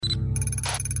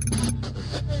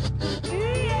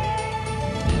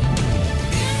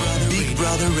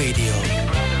Brother Radio.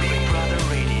 Big Brother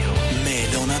Radio. Me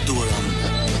Elona Duron.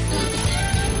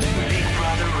 Big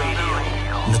Brother Radio.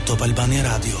 Në Top Albania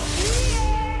Radio.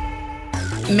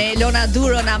 Me Elona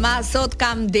Duron ama sot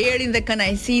kam nderin dhe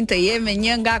kënaqësinë të jem me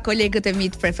një nga kolegët e mi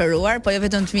të preferuar, po jo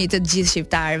vetëm të mi, të gjithë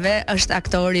shqiptarëve. Është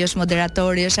aktori, është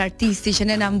moderatori, është artisti që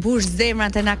ne na mbush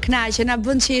zemrat e na kënaq, që na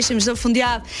bën të qeshim çdo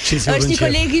fundjavë. Është një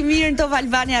koleg i mirë në Top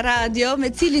Albania Radio,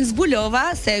 me cilin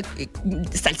zbulova se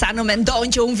Salsano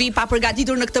mendon që un vi pa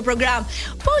përgatitur në këtë program.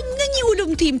 Po në një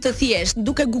ulumtim të thjesht,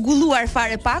 duke googulluar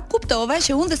fare pak, kuptova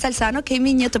që unë dhe Salsano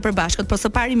kemi një të përbashkët, po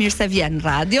së pari mirë se vjen në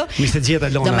radio. Mirë se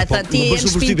gjeta Lona, po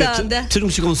Çe nuk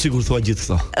shikon sigur thua gjithë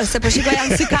këto. Se po shikoj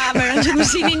janë si kamerën që më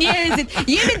shihnin njerëzit.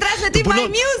 Jemi në transmetim My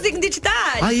Music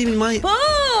digital. A jemi My? Po.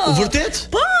 Vërtet?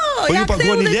 Po. Po ju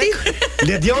paguani lek?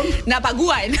 Ledion? Na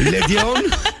paguajnë. Ledion?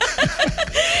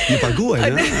 Ju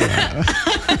paguajnë,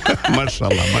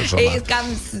 Mashallah. Kam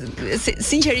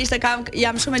sinqerisht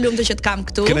jam shumë e lumtur që të kam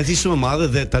këtu. Kënaqësi shumë e madhe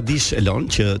dhe ta dish Elon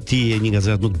që ti je një nga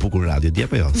zërat më të bukur radio, di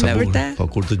apo jo? Sa bukur. Po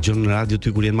kur të dëgjon në radio ty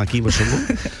kur je në makinë për shembull.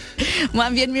 Mua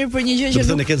më vjen mirë për një gjë që nuk.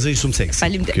 Do të ke zëri shumë seksi.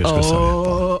 Faleminderit.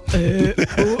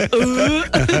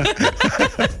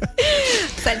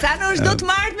 Salsano është do të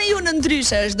marrë me ju në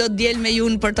ndryshe, është do të diel me ju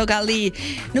në portokalli.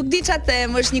 Nuk di çfarë them,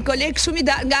 është një koleg shumë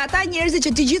nga ata njerëzit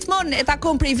që ti gjithmonë e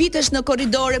takon prej vitesh në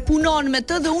korridore, punon me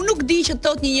të dhe unë nuk di që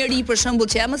thot një njeri për shembull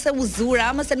që më se u zura,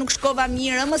 më se nuk shkova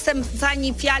mirë, më se më tha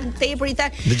një fjalë tepër i tha.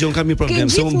 Dëgjon kam një problem,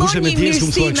 se unë mbushem me djes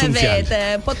nuk thua shumë fjalë.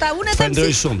 Po ta unë e them.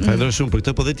 Falenderoj shumë për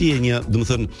këtë, po dhe ti je një,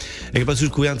 domethënë, e ke pasur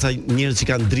ku janë ca njerëz që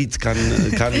kanë dritë,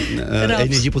 kanë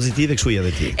energji pozitive, kështu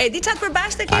edhe ti. E di çat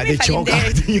përbashkë kemi,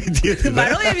 faleminderit.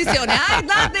 Mbaroj emisionin.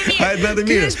 Hajde, natë mirë.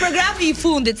 Ky është programi i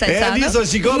fundit Salsano. E vizo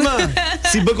shikon më.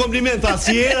 Si bë kompliment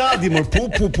asiera, di më pu.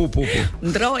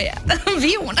 Ndroja.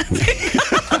 Vi unë.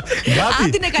 Gati.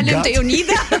 Atin e kalojmë te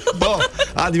Jonida. Po,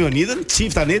 Adi Jonidën,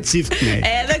 çift anet, çift ne.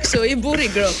 Edhe kështu i burri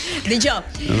grup. Dgjoj.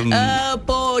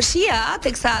 Po shija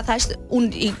teksa thash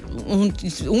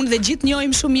unë dhe gjithë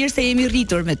njohim shumë mirë se jemi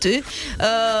rritur me ty.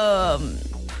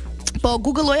 Po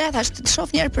Google-oja thash të shoh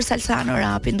një herë për Salsano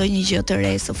rapi, ndonjë gjë të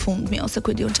re së fundmi ose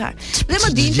ku e diun çfarë. Dhe më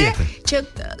dinte që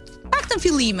paktën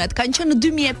fillimet kanë qenë në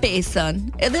 2005-ën.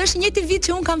 Edhe është njëjti vit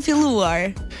që un kam filluar.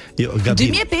 Jo,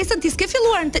 gabim. 2005-ën ti s'ke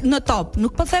filluar në top,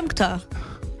 nuk po them këtë.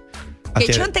 Ke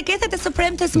qenë tek ethet e së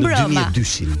premtes mbrëma.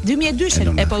 2002-shin.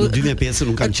 E po 2005-ën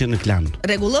un kam qenë në klan.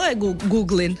 Rregulloje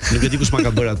Google-in. Nuk e di kush ma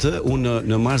ka bërë atë. Unë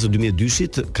në mars të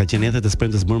 2002-shit ka qenë ethet e së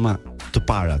premtes mbrëma të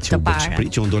parat që u bë në Shqipëri,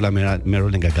 që unë dola me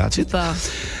rolin nga Gaçit. Po.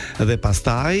 Dhe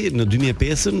pastaj në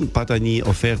 2005-ën pata një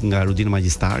ofertë nga Rudina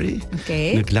Magjistari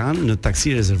në klan në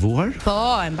taksi rezervuar.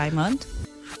 Po, e mbaj mend.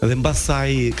 Dhe mbas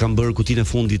saj kam bërë kutinë e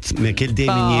fundit me Kel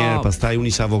Demi një herë, pastaj unë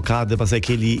isha avokat dhe pastaj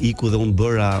Keli iku dhe unë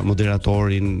bëra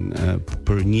moderatorin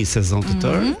për një sezon të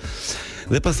tërë.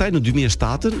 Dhe pastaj në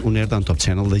 2007-ën unë erdha në Top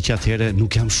Channel dhe që atëherë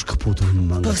nuk jam shkëputur më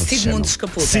nga Top Channel.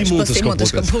 Si mund të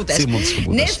shkëputesh?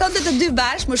 Ne sonte të dy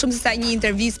bashkë, më shumë se sa një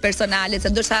intervistë personale,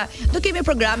 se ndoshta do kemi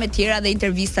programe të tjera dhe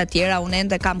intervista të tjera, unë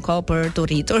ende kam kohë për të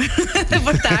rritur dhe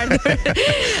për të ardhur.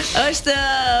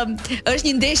 Është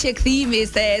një ndeshje kthimi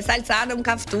se Salsano më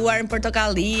ka ftuar në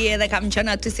portokalli edhe kam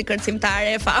qenë aty si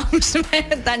kërcimtare e famshme.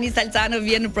 Tani Salsano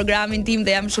vjen në programin tim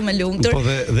dhe jam shumë e lumtur. Po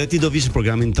dhe ti do vish në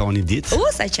programin tonë një ditë.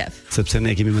 Sa qef. Sepse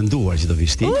ne kemi menduar që do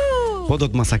vish ti. Po do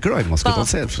të masakrojmë, mos këto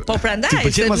self. Po prandaj,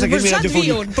 për çat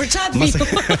viun, për çat viun.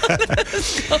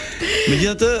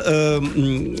 Megjithatë,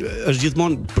 është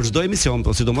gjithmonë për çdo emision,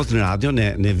 po sidomos në radio,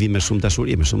 ne vim me shumë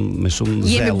dashuri, me shumë zell.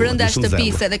 Jemi brenda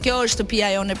shtëpisë dhe kjo është shtëpia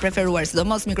jonë e preferuar,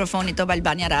 sidomos mikrofoni Top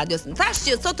Albania Radios. Thash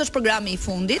që sot është programi i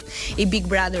fundit i Big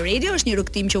Brother Radio, është një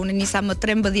rukëtim që unë nisa më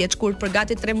 13 shkurt për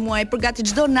gati 3 muaj, për gati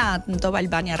çdo natë në Top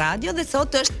Albania Radio dhe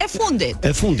sot është e fundit.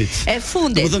 E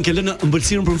fundit. Do të ke lënë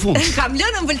ëmbëlsirën për fund. Kam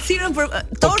lënë ëmbëlsirën për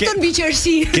tortën mbi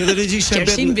qershi. Ke dhe regji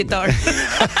shërbet. Qershin mbi tort.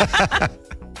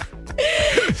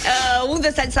 Unë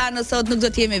dhe Salsano sot nuk do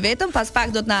të jemi vetëm, pas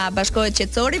pak do të na bashkohet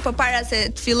Qetsori, por para se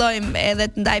të fillojmë edhe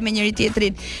të ndajmë me njëri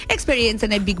tjetrin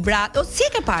eksperiencën e Big Brother. Si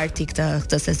e ke parë ti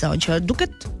këtë sezon që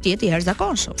duket të jetë i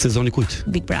jashtëzakonshëm? Sezoni kujt?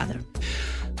 Big Brother.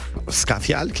 Ska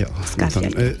fjalë kjo.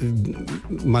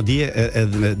 Madje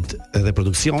edhe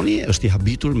produksioni është i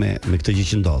habitur me këtë gjë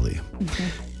që ndodhi.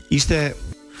 Ishte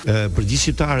për gjithë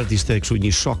shqiptarët ishte kështu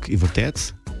një shok i vërtet.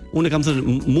 Unë kam thënë,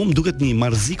 mua më duket një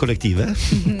marrëzi kolektive,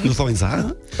 nuk thonë sa.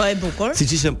 Po e bukur.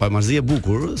 Siç ishte, po marrëzi e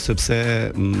bukur, sepse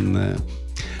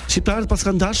shqiptarët pas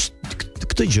kanë dash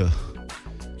këtë gjë.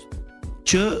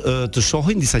 Që të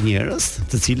shohin disa njerëz,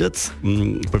 të cilët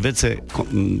përveç se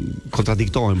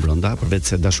kontradiktohen brenda, përveç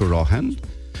se dashurohen,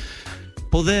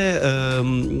 po dhe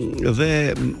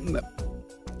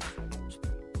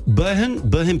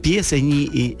bëhen pjesë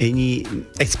e një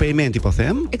eksperimenti, po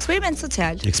them. Eksperiment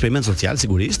social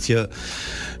sigurisht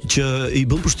që i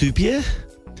bën përshtypje,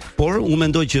 por unë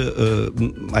mendoj që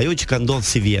ajo që ka ndodhur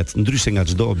si vjet, ndryshe nga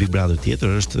çdo Big Brother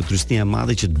tjetër, është trysnia e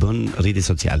madhe që të bën rrjeti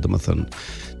social, domethënë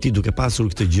ti duke pasur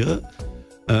këtë gjë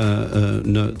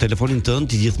në telefonin tënd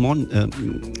ti gjithmonë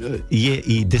je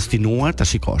I destinuar ta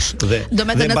shikosh. Do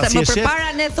me të nëse më përpara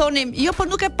ne thonim, jo po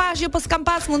nuk e pash, jo po s'kam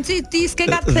pas mundësi, ti s'ke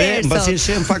nga të therë. Dhe mbasi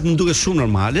e në fakt më duket shumë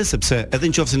normale, sepse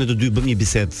edhe nëse ne të dy bëjmë një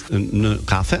bisedë në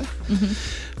kafe,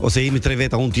 ose jemi 3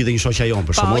 veta, unë ti dhe një shoqja jon,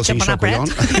 për shembull, ose një shoku jon.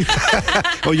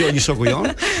 O jo, një shoku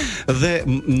jon. Dhe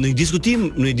në një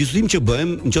diskutim që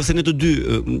bëjmë, nëse ne të dy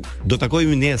do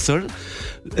takohemi nesër,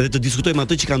 edhe të diskutojmë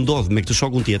atë që ka ndodhur me këtë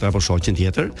shokun tjetër apo shoqen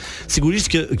tjetër,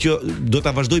 sigurisht kjo do ta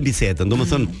vazhdojmë bisedën.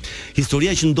 Domethënë, historia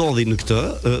që ndodhi në këtë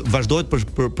vazhdohet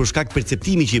për shkak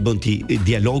perceptimi që I bën ti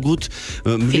dialogut,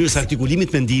 mënyrës artikulimit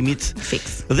mendimit.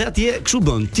 Dhe atje kështu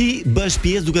bën. Ti bësh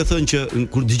pjesë duke thënë që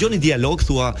kur dëgjoni dialog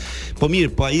thua, po mirë,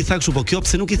 po ai tha kështu, po kjo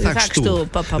pse nuk I tha kështu.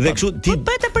 Dhe kështu ti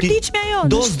bëhet e përditshme ajo.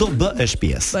 Do bëhesh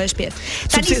pjesë. Bëhesh pjesë.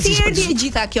 Tani si erdhi e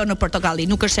gjitha kjo në Portokalli?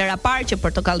 Nuk është hera parë që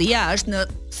Portokallia është në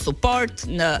support,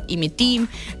 në imitim,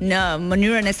 në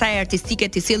mënyrën e saj artistike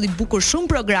të sjellit bukur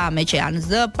shumë programe që janë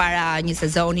zë para një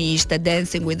sezoni ishte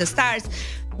Dancing with the Stars.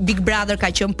 Big Brother ka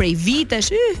qenë prej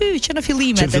vitesh, që në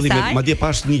fillimet e saj. Madje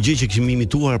pash një gjë që kishim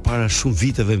imituar para shumë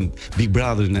viteve Big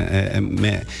Brotherin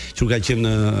me që ka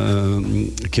qenë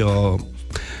kjo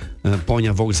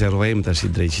ponja vogël se rrohem tash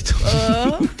I drejtit.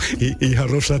 I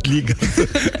harrosh atë ligë.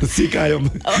 Si ka ajo?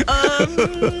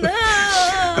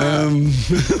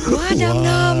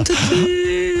 Nam të ty.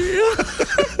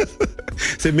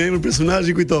 Se me emër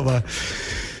personazhi kujtova.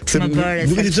 Se nuk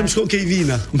e di pse më shkon ke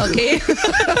Ivina. Okej.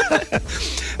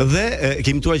 Dhe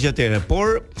kemi tuar që atëre, por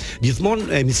gjithmonë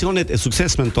emisionet e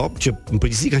suksesshme në top që në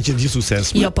përgjithësi kanë qenë gjithë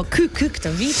suksesshme. Jo, po ky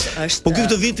këtë vit është. Po ky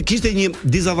këtë vit kishte një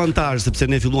dizavantazh sepse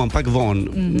ne filluam pak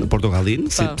vonë në Portokallin,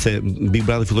 sepse Big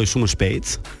Brother filloi shumë më shpejt.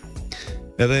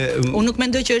 Edhe unë nuk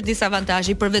mendoj që është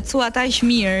disavantazh, I përvetësuat aq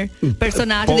mirë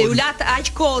personazhet dhe u lat aq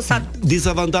kohë sa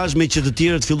disavantazh me që të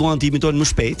tjerët filluan të imitojnë më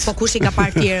shpejt. Po kush I ka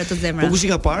parë tjerët të zemra? Po kush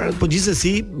I ka parë, po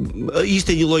gjithsesi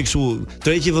ishte një lloj kështu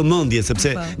tërheqje vëmendje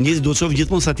sepse njerëzit duhet të shohin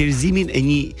gjithmonë satirizimin e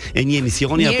një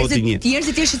emisioni apo të një.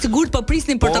 Njerëzit ishin sigurt po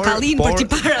prisnin Portokallin për t'i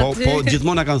parë aty. Po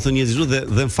gjithmonë na kanë thënë njerëzit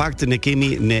dhe në fakt ne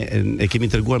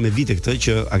kemi treguar me vite këtë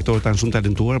që aktorët tanë shumë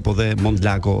talentuar, po dhe Mond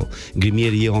Lako,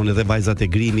 grimieri jon edhe vajzat e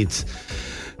grimit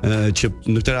që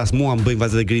në këtë rast mua më bëjnë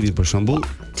vajzat e grimit për shembull.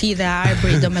 Ti dhe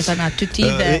Arbri, domethënë aty ti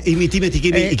dhe imitimet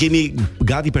I kemi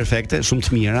gati perfekte, shumë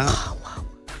të mira.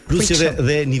 Plus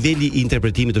edhe niveli I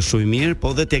interpretimit është shumë I mirë,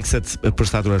 po dhe tekstet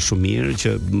përshtatura shumë mirë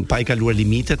që pa I kaluar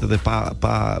limitet edhe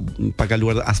pa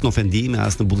kaluar as në ofendime,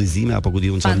 as në bullizime apo ku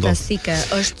diun çfarë ndodh. Fantastike,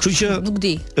 është. Kështu që nuk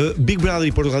di. Big Brother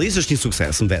I Portokallis është një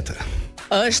sukses në vetë.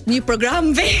 Është një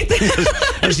program vetë.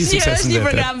 Është një sukses është një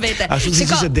program vetë. Ashtu siç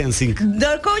ishte Dancing.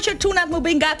 Ndërkohë që çunat më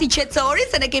bëjnë gati Qetsorin,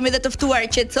 se ne kemi edhe të ftuar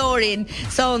Qetsorin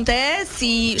sonte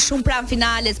si shumë pranë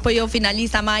finales, po jo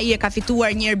finalista, ma ai e ka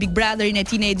fituar një herë Big Brotherin e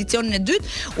tij në edicionin e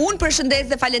dytë. Unë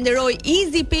përshëndes dhe falenderoj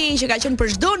Easy Pay që ka qenë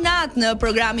për çdo natë në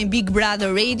programin Big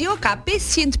Brother Radio, ka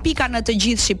 500 pika në të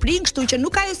gjithë Shqipërinë, kështu që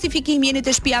nuk ka justifikim jeni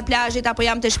të shtëpia plazhit apo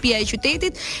jam të shtëpia e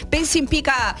qytetit. 500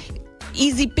 pika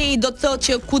Easy Pay do të thotë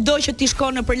që kudo që ti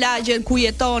shkon në përlagjen ku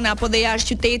jeton apo dhe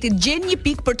jashtë qytetit, gjen një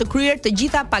pikë për të kryer të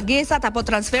gjitha pagesat apo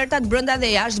transfertat brenda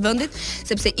dhe jashtë vendit,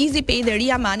 sepse Easy Pay dhe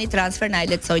Ria Money Transfer na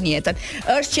e lehtësojnë jetën.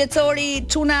 Është Qetsori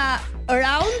çuna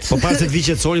around. Po pas se të vi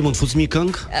Qetsori mund të fusim një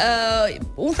këngë?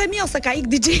 Unë them jo se ka ik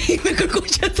DJ me kërku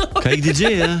Qetsori. Ka ik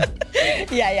DJ, ja?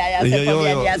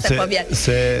 Ja, se po vjen.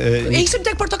 Se ishim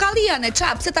tek Portokallia ne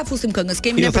çap, pse ta fusim këngës?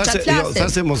 Kemi ne për çat flasim. Jo,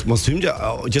 thashë mos hym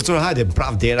Qetsori hajde,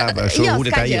 prap dera, shoh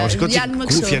ulet ai, është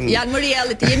kufjen. Janë më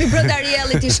reality, jemi brenda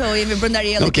reality show,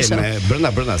 show. Okej,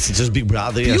 brenda, siç është Big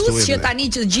Brother ashtu. Plus që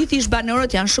tani që gjithë ish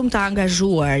banorët janë shumë të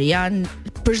angazhuar,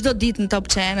 janë për çdo ditë në Top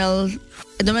Channel.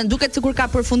 Do më duket sikur ka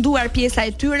përfunduar pjesa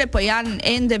e tyre, po janë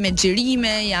ende me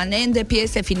xhirime, janë ende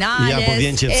pjesë finale. Ja, po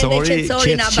vjen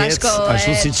Qetsori na bashkohet.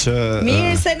 Ashtu siç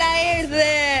Mirë se na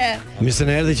erdhe. Mirë se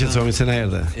na erdhe Qetsori, mirë se na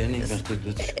erdhe.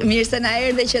 Mirë se na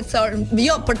erdhe Qetsori.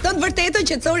 Jo, për të vërtetën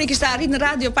Qetsori kishte arritur në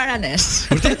radio para nesh.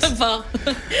 Vërtet? Po.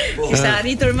 Kishte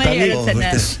arritur më herët se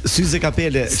ne. Syze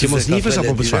kapele, që mos nifesh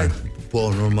apo për çfarë?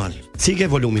 Po, normal. Si ke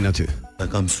volumin aty? E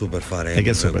kam super fare. E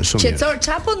ke super, shumë mirë. Qetsor,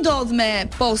 çfarë po ndodh me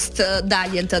post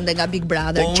daljen tënde nga Big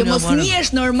Brother? Që mos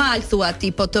njihesh normal thua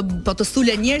ti, po të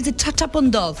sulen njerëzit, çfarë po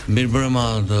ndodh? Mirë brëma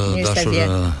të dashur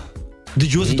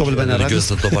Dëgjuesi Top Albania Radio.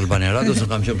 Dëgjuesi Top Albania Radio, se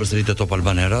kam qenë përsëri te Top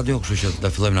Albania Radio, kështu që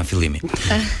ta fillojmë nga fillimi.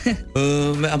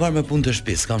 Me amar me punë të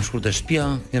shtëpisë, kam shkuar te shtëpia,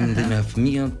 kem me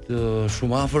fëmijët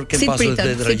shumë afër, kem pasur te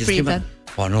regjistrime.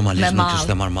 Po normalisht nuk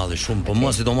kishte marr malli shumë, po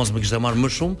mos sidomos më kishte marr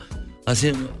më shumë.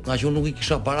 Asi, nga që unë nuk I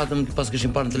kisha paratë, pas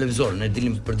kishim parë në televizor, ne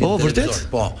dilim për ditë televizor.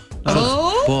 Po.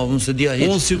 Po, unë se dia hiç.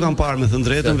 Unë si kam parë me thënë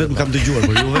drejtën, vetëm kam dëgjuar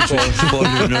për juve. Po,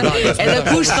 në radio. Edhe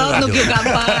kush thot nuk ju kam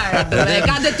parë.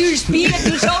 Ka detyrë shtëpie,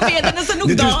 ty shofi edhe nëse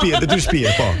nuk do. Detyrë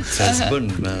shtëpie, po. Se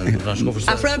s'bën na shkofër.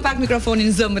 Afroj pak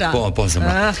mikrofonin zëmra. Po,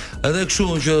 zëmra. Edhe kështu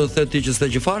që the ti që s'te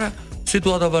që fare,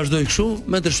 situata vazhdoi kështu,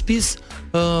 me të shtëpisë,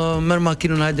 merr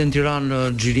makinën hajde në Tiranë,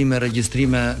 xhirime,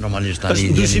 regjistrime, normalisht tani.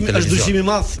 Është dyshim I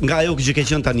madh nga ajo që ke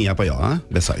qenë tani apo jo, ha?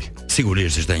 Besoj.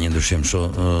 Sigurisht ishte një ndryshim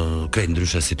krejt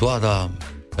ndryshe situata,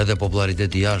 edhe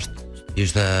populariteti jashtë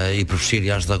ishte I përfshirë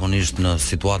jashtëzakonisht në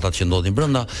situatat që ndodhin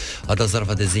brenda, ata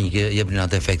zarfat e zinj jepnin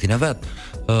atë efektin e vet.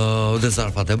 Dhe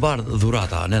zarfat e bardh,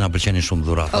 dhurata, ne na pëlqenin shumë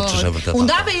dhuratat, ç'është vërtet. U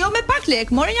ndave jo me pak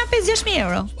lek, more një 5-6.000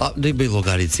 euro. Do I bëj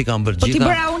llogarit, si kam bërë gjitha. Po ti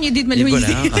bëra unë një ditë me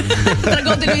Luizin.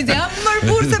 Tregonte Luizin, mër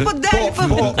burse po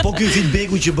dal. Po ky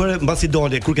feedbacku që bëre mbasi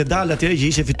dole, kur ke dalë atëherë që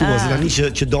ishe fitues, tani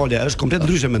që dole është komplet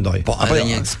ndryshe mendoj. Po edhe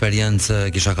një eksperiencë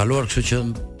kisha kaluar, kështu që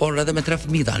por edhe me 3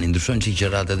 fëmijë tani ndryshojnë çik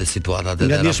gjërat edhe situatat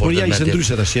edhe raportet. Ishte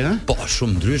ndryshe tash, ha? Po,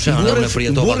 shumë ndryshe, ana me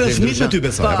përjetova këtë ndryshe. Me ty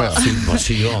besoj, po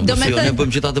si jo, ne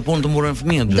bëjmë gjithë atë punë të murojmë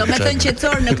fëmijët. Do me thënë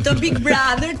Qetsor në këtë Big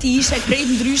Brother ti ishe krejt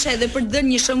ndryshe edhe për të dhënë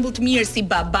një shembull të mirë si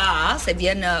baba, se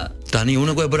vjen tani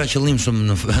unë ku e bëra qëllim shumë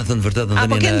në thënë vërtetën tani.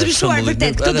 Apo ke ndryshuar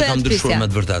vërtet këtë do të ndryshuar me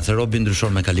të vërtetë, se Robi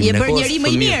ndryshon me kalimin e kohës. Je bërë njeri më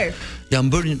I mirë.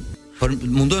 Jam bërë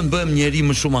mundohem bëhem njeri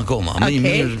më shumë akoma, më I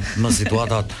mirë në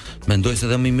situatat. Mendoj se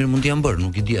edhe më I mirë mund të jam bërë,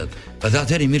 nuk I diet. Edhe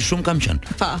atëherë I mirë shumë kam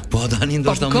qenë. Po tani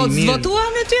ndoshta më I mirë. Po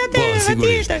votuam ne ty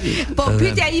atëherë. Po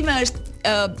pyetja ime është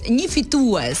një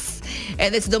fitues,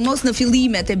 edhe sidomos në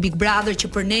fillimet e Big Brother që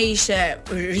për ne ishte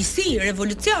risi,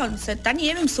 revolucion, se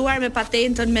tani jemi mësuar me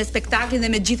patentën, me spektaklin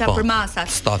dhe me gjitha përmasat.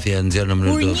 Stafi e nxjerr në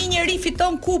mënyrë. Kur një njeri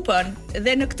fiton kupën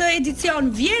dhe në këtë edicion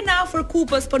vjen afër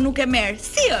kupës por nuk e merr,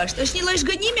 si është? Është një lloj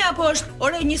zgënjimi apo është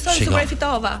ore njësoj se e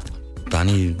fitova?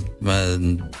 Tani me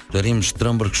dërim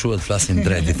shtrëmbër kështu të flasim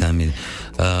drejt I themi.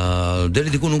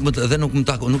 Deri diku nuk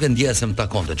e ndjej se më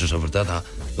takonte, ç'është vërtet,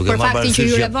 duke marrë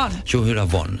parasysh që hyra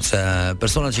vonë, se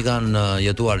personat që kanë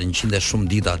jetuar 100 e shumë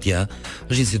ditë atje,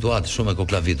 është një situatë shumë e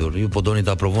koklavitur. Ju po doni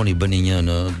ta provoni, bëni një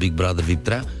në Big Brother VIP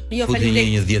 3, futni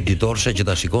një 10 ditorëshe që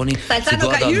ta shikoni,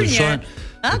 situata ndryshon.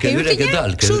 Ke hyrë ke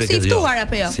dal, ke hyrë ke ftuar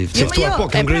apo jo? Si ftuar, po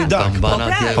kam ngritur dak.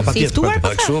 Po patjetër. Po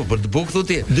kështu për të bukë thotë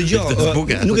ti.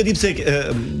 Dëgjoj, nuk e di pse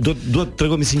duhet të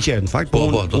tregojmë sinqert në fakt, po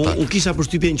unë kisha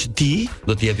përshtypjen që ti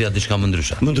do të jepja diçka më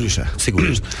ndryshe. Më ndryshe,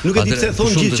 sigurisht. Nuk e di pse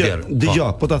thonë gjithë që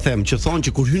dëgjoj, po ta them që thonë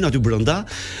që kur hyn aty brenda,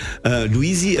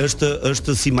 Luizi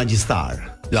është si magjistar.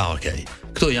 Ja, okay.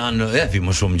 Këto janë efi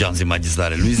më shumë gjanë si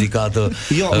magjistare. Luizi ka të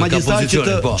magjistar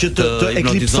që të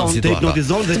eklipson, të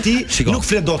hipnotizon dhe ti nuk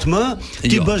flet dot më,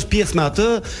 ti bësh pjesë me atë,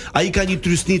 ai ka një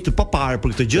trysni të paparë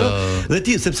për këtë gjë dhe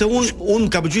ti sepse unë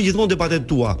ka pëlqyer gjithmonë debatet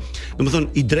tua.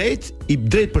 Domethënë I drejt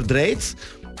për drejt,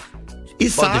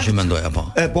 I saktë. Po që mendoj apo.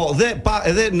 Po dhe pa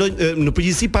edhe në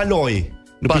përgjithësi pa lojë.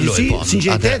 Në përgjithësi,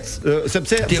 sinqeritet,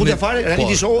 sepse futja fare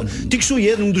reality show, ti kështu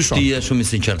je nuk ndryshon. Ti je shumë I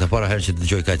sinqertë, para herë që të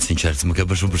dëgjoj kaq sinqert, më ke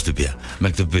bërë shumë përshtypje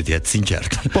me këtë pyetje të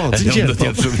sinqert. Po, sinqert. Do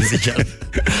të jetë shumë I sinqert.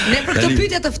 Ne për këtë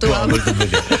pyetje të ftuam.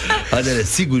 Atëherë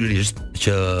sigurisht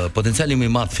që potenciali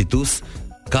më I madh fitues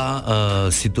ka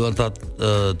situatat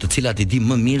të cilat I di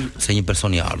më mirë se një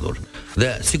person I ardhur. Dhe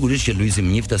sigurisht që Luizi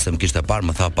më njifte se më kishte parë,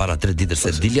 më tha para 3 ditësh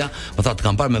se dilja, më tha të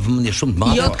kam parë me vëmendje shumë të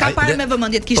madhe. Jo, të kam parë me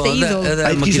vëmendje, të kishte idhull.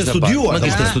 Ai kishte studiuar, më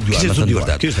kishte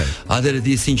studiuar. Atëherë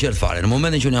di sinqert fare. Në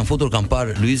momentin që unë jam futur kam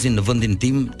parë Luizin në vendin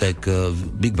tim tek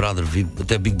Big Brother VIP,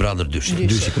 te Big Brother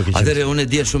 2. Atëherë unë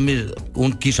e di shumë mirë,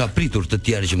 unë kisha pritur të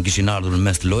tjerë që më kishin ardhur në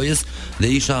mes të lojës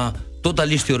dhe isha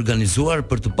totalisht I organizuar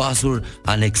për të pasur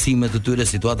aneksime të tyre,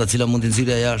 situata cila mund të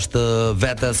nxirja jashtë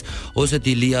vetes ose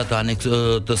të lija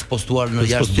të spostuar në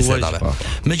jashtë bisedave.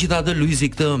 Megjithatë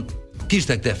Luizi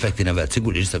kishte këtë efektin e vet,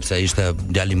 sigurisht sepse ishte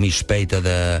djali më I shpejtë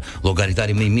dhe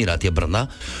llogaritari më I mirë atje brenda,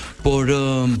 por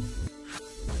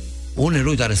unë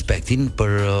ruajta respektin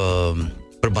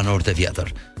për banorët e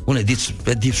vjetër. Unë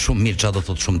e di shumë mirë çfarë do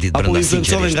thotë shumë ditë brenda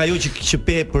sinqerisht. Apo nga ajo që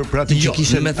pe për atë që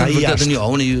kishte ai jashtë. Jo,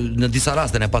 unë në disa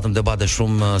raste ne patëm debate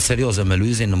shumë serioze me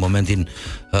Luizin në momentin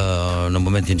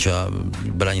që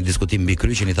bëra një diskutim mbi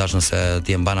kryqin, I thash nëse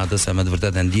ti e mban atë se me të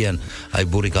vërtetë ndjen ai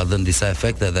burri ka dhënë disa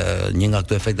efekte dhe një nga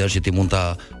këto efekte është që ti mund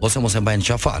ta ose mos e mbajnë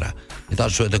qafare. I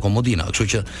thash shohet e komodina, kështu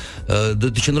që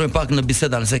do të qëndrojmë pak në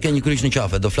biseda, nëse ke një kryq në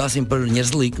qafë, do flasim për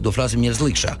njerëzlik, do flasim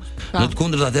njerëzliksha. Në të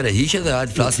kundërt atëre hiqe dhe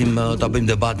hajt flasim ta bëjmë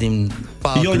debat mohabetin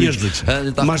pa jo njerëzit.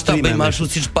 Ta bëjmë ashtu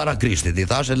siç para Krishtit, I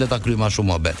thashë le ta kryejmë ashtu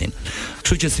mohabetin.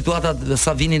 Kështu që situatat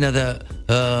sa vinin edhe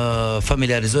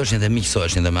familiarizoheshin dhe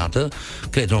miqësoheshin dhe me atë,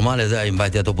 krejt normale dhe ai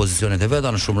mbajti ato pozicionet e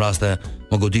veta, në shumë raste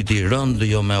më goditi I rënd,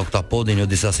 jo me oktapodin, jo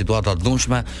disa situata të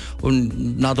dhunshme. Unë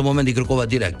në ato moment I kërkova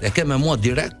direkt. E ke me mua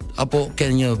direkt apo ke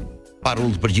një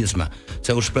parull të përgjithshme, se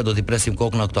u shpreh do t'i presim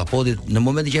kokën në oktapodit. Në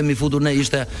momentin që jemi futur ne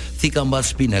ishte thika mbas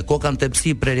shpine, koka në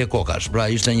tepsi prerje kokash. Pra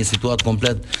ishte një situatë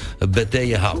komplet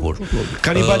betejë e hapur.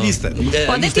 Kanibaliste.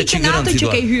 Po dhe ti që natën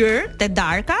që ke hyrë te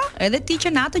darka, edhe ti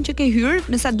që natën që ke hyrë,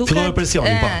 në sa duket. Filloi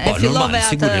presioni, po. Normal,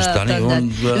 sigurisht tani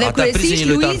unë ata prisin një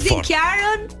lojtar të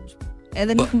fortë.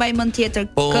 Edhe nuk mbaj mend tjetër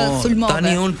kë sulmove.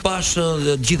 Tani un pash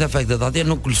gjithë efektet atje,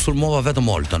 nuk sulmova vetëm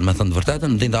Oltën, me thënë të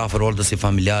vërtetën, ndinte afër Oltës si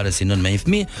familjare, si nën me një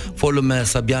fëmijë, folëm me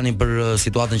Sabianin për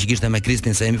situatën që kishte me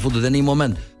Kristin, se jemi futur në një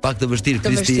moment pak të vështirë.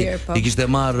 Kristi I kishte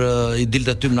marr I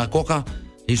dilte tym na koka.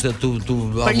 Ishte tu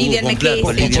për lidhjen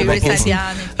me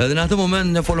Sabianit. Edhe në atë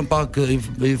moment ne folëm pak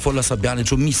I fola Sabianit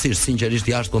shumë miqësisht, sinqerisht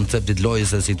jashtë konceptit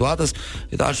lojës e situatës.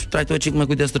 I thash trajtoj çik me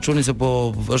kujdes të çunin se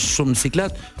po është shumë në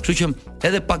siklet, kështu që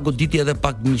edhe pak goditje, edhe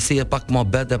pak miqësi, pak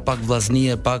mohabet, pak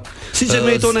vllaznie, pak siç e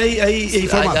meriton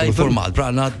ai format. Pra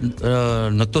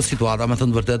në këto situata, me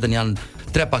thënë të vërtetën, janë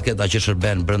 3 paketa që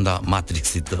shërben brenda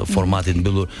matrixit formatit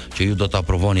mbyllur që ju do ta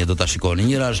provoni e do ta shikoni.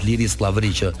 Njëra është liri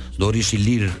slllavëri që do rish I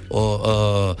lir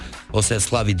ose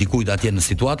sllavi dikujt atje në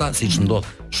situata, siç ndodh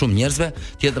shumë njerëzve.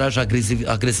 Tjetra është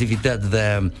agresivitet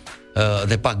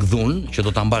dhe pak dhunë që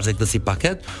do ta mbash dhe këtë si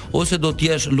paket, ose do të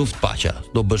jesh luftë paqe.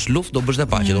 Do bësh luftë, do bësh dhe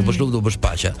paqe, do bësh luftë, do bësh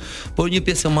paqe. Por një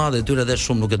pjesë e madhe e tyre dhe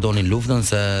shumë nuk e donin luftën,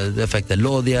 se efekte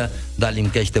lodhje, dalim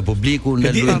keq te publiku,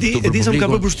 ne luajmë për publikun.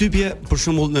 Ka bërë përshtypje për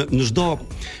shembull në çdo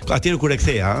atëherë kur e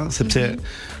ktheja, sepse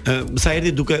sa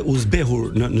erdhi duke u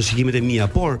zbehur në shikimet e mia,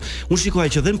 por unë shikoja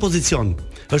që dhe në pozicion,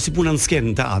 është si puna në skenë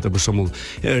në teatr për shembull.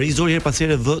 Regjizori her pas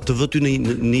here të vë ty në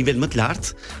nivel më të lartë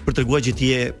për treguar që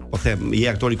ti je, po them, je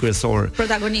aktori kryesor,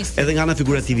 protagonist. Edhe nga ana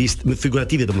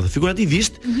figurative domethënë,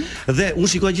 figurativisht, dhe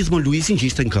unë shikoja gjithmonë Luizin që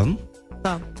ishte në këmbë.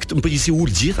 Po. Këtë më përgjithësi ul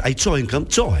gjithë, ai çohej në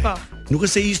këmbë, çohej. Po. Nuk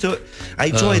është se ishte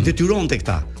ai çohej detyronte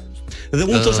këta. Dhe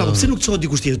unë thosha, po pse nuk çohet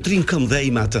dikush tjetër, trin këmbë dhe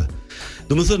ai me atë.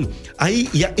 Domethënë, ai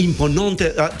ja impononte,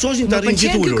 çoheshin të arrin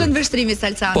gjithë ulur. Ky këndvështrimi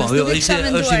salsanës. Po, jo,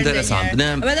 është interesant.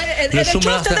 Edhe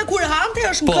qoftë edhe kur hante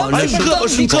është në këmbë,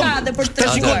 është në këmbë.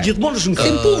 Tash shikoj gjithmonë është në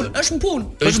këmbë. Është në punë.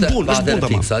 Është në punë, është në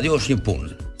punë. Ajo është një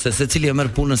punë. Se secili e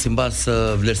merr punën sipas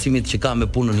vlerësimit që ka me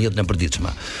punën në jetën e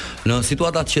përditshme. Në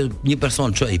situatat që një person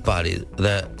çoi I pari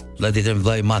dhe ditën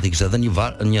vllai mati kishte edhe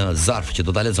një zarf që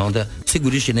do ta lexonte,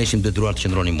 sigurisht që ne ishim detyruar të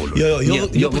qëndronim ulur.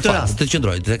 Jo për këtë rast, të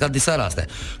qëndroj, ka disa raste.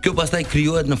 Kjo pastaj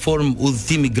krijohet në formë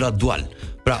udhëtimi gradual.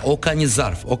 Pra, o ka një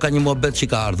zarf, o ka një mohabet që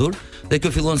ka ardhur dhe kjo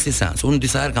fillon si sens. Unë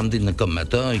disa herë kam ditë në këmbë me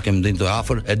të, I kem ditë të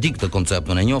afër, e di këtë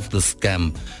konceptin, e njoh këtë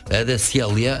skem, edhe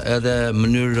sjellje, edhe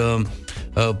mënyrë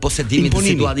posedimit të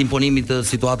situatës, imponimit të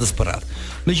situatës për rreth.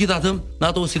 Megjithatë, në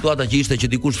ato situata që ishte që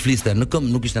dikush fliste në këmbë,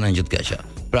 nuk ishte ndonjë gjë të keqe.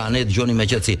 Pra ne dëgjonim me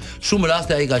qetësi. Shumë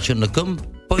raste ai ka qenë në këmbë,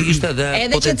 po ishte edhe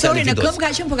Qetsori në këmbë ka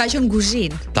qenë, po ka qenë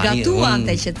guzhin.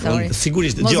 Gatuante Qetsori.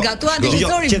 Sigurisht, mos gatuante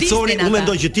Qetsori. Unë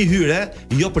mendoj që ti hyre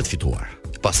jo për të fituar.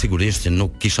 Pa sigurisht që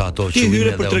nuk kisha ato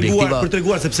qëllime dhe objektiva. Për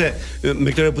treguar sepse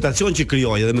me këtë reputacion që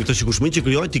krijoi dhe me këtë shikueshmëri që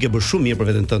krijoi, ti ke bërë shumë mirë për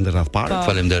veten tënde rreth parë.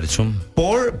 Faleminderit shumë.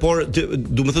 Por do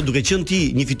të thotë duke qenë ti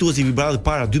një fitues I Big Brother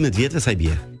para 12 vjetëve sa I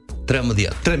bie?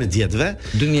 13 vjetëve.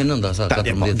 2009 sa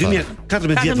 14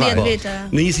 vjetë.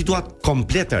 Në një situatë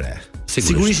komplet e re.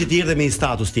 Sigurisht ti erdhe me një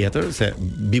status tjetër, se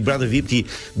Big Brother VIP ti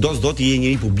do ti je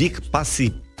njëri publik pasi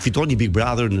fiton një Big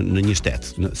Brother në një shtet,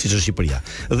 siç është Shqipëria.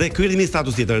 Dhe ky erdhi me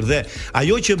status tjetër dhe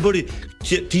ajo që bëri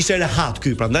që ishte rehat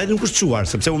ky, prandaj nuk është çuar,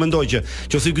 sepse unë mendoj që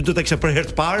nëse ky do ta kishte për herë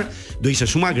të parë, do ishte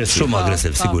shumë agresiv. Shumë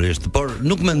agresiv sigurisht, por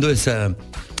nuk mendoj se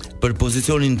për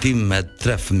pozicionin tim me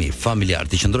 3 fëmijë familjar,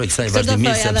 ti qëndroj kësaj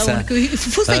vazhdimisht sepse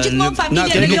fuste gjithmonë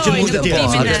familjen e lojës.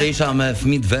 Atëherë isha me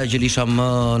fëmijë të vegjël, isha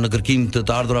në kërkim të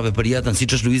ardhurave për jetën,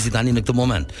 siç është Luizi tani në këtë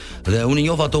moment. Dhe unë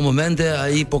njeh ato momente,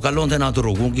 ai po kalonte në atë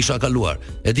rrugë, unë kisha kaluar.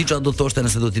 E di çfarë do thoshte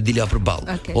nëse do t'i dilja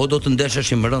përballë. O do të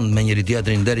ndesheshim rënd me njëri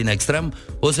tjetrin deri në ekstrem,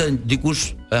 ose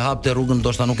dikush e hapte rrugën,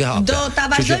 ndoshta nuk e hapte. Do ta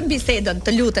vazhdojmë bisedën,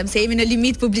 të lutem, se jemi në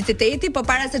limit publiciteti, por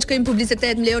para se të shkojmë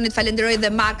publicitet, më lejoni të falenderoj dhe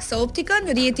Max Optikën,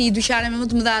 rrjeti dyqane me më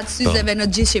të mëdha të syzeve në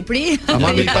gjithë Shqipëri.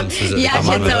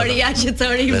 Ja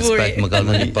Qetsori I vuri. Respekt, më ka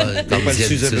dhënë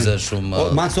syze shumë.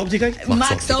 Max Optika?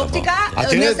 Max Optika,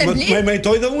 nëse bli. Më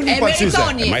meritoj dhe unë pa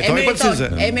syze.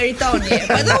 E meritoni.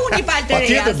 Po dhe unë I pal të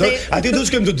reja. Aty do të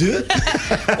shkojmë të dy.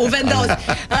 U vendos.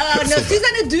 Në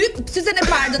syzën e dytë, syzën e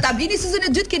parë do ta blini, syzën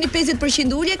e dytë keni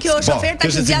 50% ulje, kjo është oferta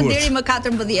që zgjat deri më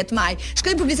 14 maj.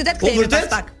 Shkojmë publicitet, kthehemi pas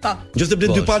pak. Po. Nëse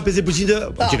blen 2 palë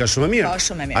 50%, që ka shumë e mirë. Po,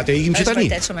 shumë e mirë. Atë ikim që tani.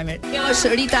 Është shumë e mirë. Kjo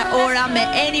është Rita Ora me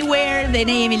Anywhere dhe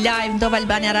ne jemi live Ndodh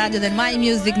Albania Radio dhe My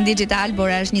Music në digital.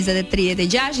 Ora është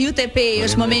 20:36. Ju te pej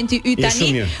është momenti yt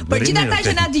tani. Për gjithë ata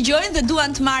që na dëgjojnë dhe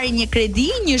duan të marrin një kredi,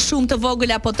 një shumë të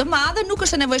vogël apo të madhe, nuk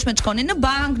është e nevojshme të shkoni në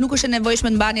bank, nuk është e nevojshme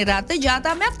të mbani ratë të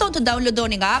gjata, mjafton të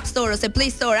downloadoni nga App Store ose Play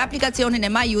Store aplikacionin e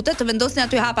Majute, të vendosni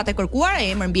aty hapat e kërkuara,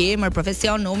 emër, mbiemër,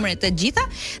 profesion, numër të gjitha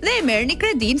dhe e merrni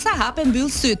kredin sa hape mbyll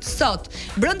syt sot,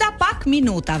 brenda pak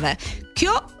minutave.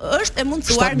 Kjo është e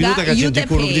mundsuar nga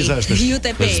UTP. Është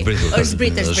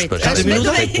zbritur. 7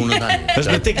 minuta tek puna tani.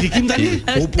 Është me tek klikim tani?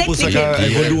 Po sa ka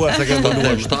evoluar,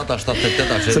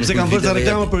 7-8. Sepse kanë bërë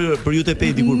reklama për UTP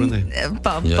dikur prandaj.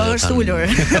 Po është ulur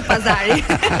pazari.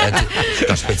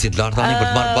 Ka shpejtësi të larta tani për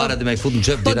të marrë parat dhe më i fut në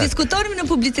xhep direkt. Po diskutonim në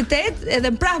publicitet edhe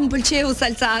prapë më pëlqeu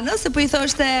Salcano se po i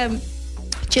thoshte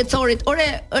Qetsorit, ore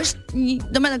është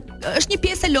një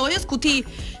pjesë e lojës ku ti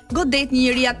godet një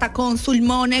njeri atakon,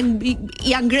 sulmone,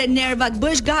 ja ngren nervat,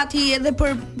 bësh gati edhe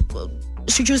për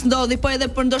shiqyrës ndodhi, po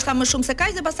edhe për ndoshta më shumë se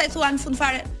kaq dhe pastaj thua në fund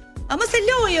fare, a mos e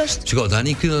loj është. Shiko,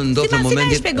 tani ky ndodh në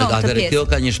momentin, atëherë kjo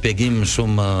ka një shpjegim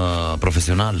shumë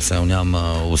profesional se un jam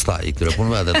ustaj i këtyre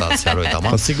punëve dhe ta sqaroj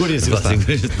tamam. Po sigurisht ustaj.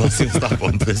 Po si ustaj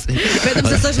po mpresi. Vetëm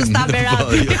se thosh ustaj Berat.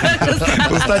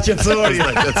 Ustaj Qetsori.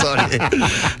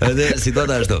 Edhe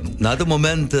situata është, në atë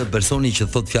moment personi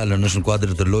që thot fjalën është në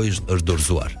kuadër të lojës është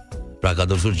dorëzuar. Pra ka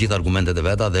dorëzuar gjithë argumentet e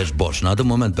veta dhe është bosh. Në atë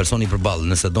moment personi përballë,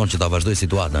 nëse don që ta vazhdoj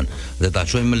situatën dhe ta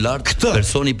çojmë më lart,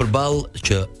 personi përballë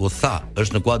që u tha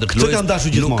është në kuadër të lojës,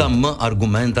 nuk ka më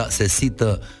argumenta se si të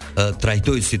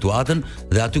trajtoj situatën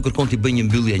dhe aty kërkon ti bëj një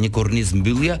mbyllje, një kornizë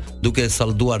mbyllje, duke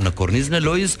salduar në kornizën e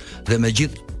lojës dhe me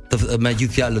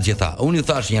gjithë fjalët që tha. Unë i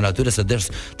thash njëra atyre se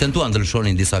tentuan të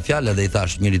lëshonin disa fjalë dhe i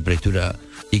thash njërit prej tyre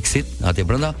X-it atje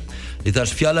brenda. I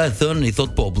thash fjala e thënë i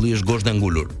thot populli është gozhd e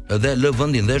ngulur. Edhe lë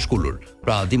vendin dhe e shkulur.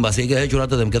 Pra ti mbasi e ke hequr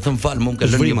atë dhe më ke thënë fal, më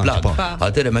ke lënë një plag.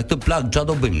 Atëre me këtë plag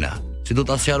çfarë do bëjmë ne? Si do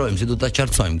ta sqarojmë, si do ta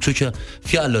qartësojmë. Kështu që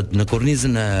fjalët në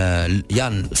kornizën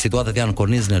situatat janë në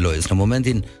kornizën e lojës. Në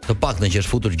momentin të paktën që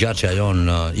është futur gjaçja jon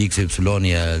X, Y,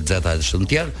 Z e të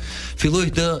tjerë, filloi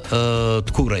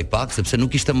të kurrej pak sepse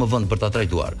nuk ishte më vend për ta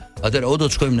trajtuar. Atëherë o do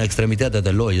të shkojmë në ekstremitetet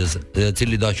e lojës, e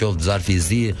cili do qoftë zarfi i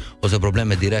zi ose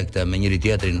probleme direkte me njëri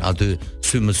tjetrin aty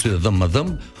sy me sy, dhëm me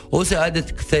dhëm, ose hajde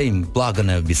të kthejmë pllakën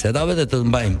e bisedave dhe të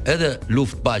mbajmë edhe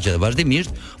luftë paqe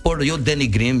vazhdimisht, por jo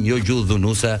denigrim, jo gjuhë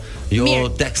dhunuese, jo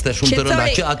tekste shumë të rënda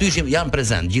që aty janë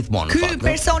prezent gjithmonë në fakt. Ky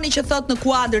personi që thot në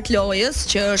kuadër të lojës,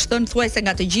 që është thënë thuajse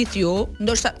nga të gjithë ju,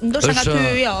 ndoshta nga ty nuk e kam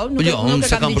dëgjuar, nuk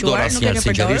e kam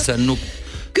përdorur.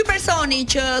 Ky personi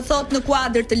që thot në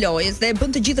kuadër të lojës dhe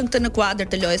bën të gjithën këtë në kuadër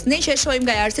të lojës, ne që e shohim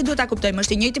nga jashtë, si duhet ta kuptojmë?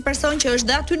 Është i njëjti person që është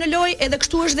dhe aty në lojë edhe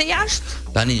kështu është dhe jashtë?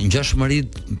 Tani ngjashmëri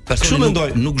personi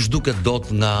nuk zhduket dot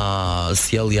nga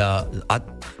sjellja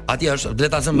aty është, le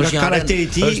ta them, është një karakteri i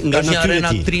tij, nga natyra e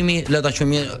tij. Trimi, le ta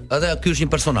quajmë, edhe ky është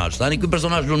një personazh. Tani ky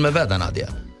personazh lun me veten atje.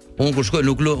 Unë kur shkoj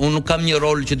unë nuk kam një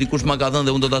rol që dikush ma ka dhënë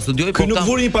dhe unë do ta studioj, po nuk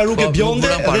vuri një parukë bjonde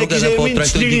dhe kishte një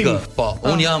çlirim. Po,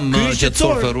 unë jam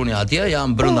Qetsor Ferruni atje,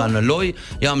 jam brenda në lojë,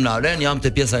 jam në arenë, jam te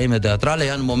pjesa ime teatrale,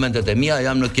 janë momentet e mia,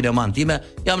 jam në kineman time,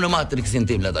 jam në matrixin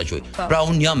tim, le ta quaj. Pra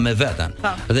unë jam me veten.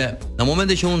 Dhe në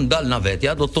momentin që unë dal në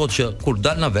vetja, do të thotë që kur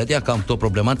dal në vetja kam këto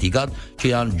problematikat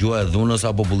që janë gjuha e dhunës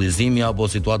apo bullizimi apo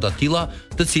situata të tilla,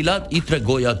 të cilat i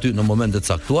tregoj aty në momente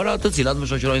të caktuara, të cilat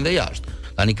më shoqërojnë dhe jashtë.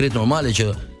 Tani krejt normale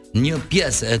që një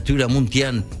pjesë e tyre mund të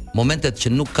jenë momentet që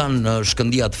nuk kanë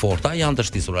shkëndija të forta, janë të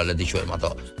shtisura, le të quajmë ato.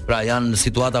 Pra janë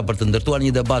situata për të ndërtuar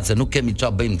një debat se nuk kemi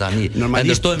çfarë bëjmë tani.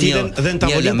 Normalisht ti dhe në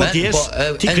tavolinë po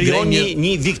ti krijon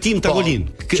një viktim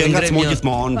tavolinë. Që ngacmon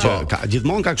gjithmonë, që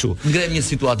gjithmonë ka kështu. Ngrem një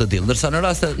situatë të tillë, ndërsa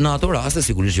në ato raste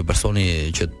sigurisht që personi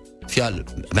që fjalë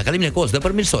me kalimin e kohës dhe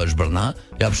përmirësohesh brenda.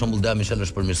 Ja për shembull Dea Michel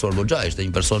është përmirësuar goxha, ishte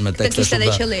një person me tekste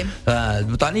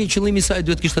shumë. Tani qëllimi i saj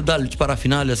duhet kishte dalë para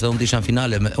finales, se unë isha në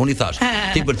finale, unë i thash,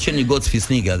 ti për të qenë një gocë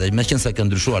fisnike dhe meqense ke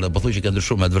ndryshuar, dhe po thuaj që ke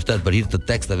ndryshuar me të vërtetë për hir të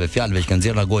teksteve, fjalëve që ke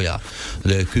nxjerrë nga goja,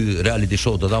 dhe ky reality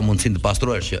show do ta mundsinë të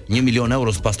pastrohesh që 1 milion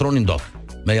euro pastronin dot.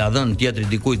 Me ja dhën tjetri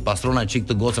dikujt pastrona çik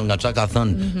të gocën nga çka ka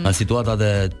thënë në situatat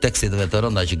e teksteve të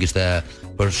rënda që kishte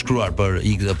përshkruar për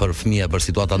fëmijë për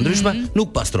situata ndryshme,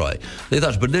 nuk pastroi. Dhe i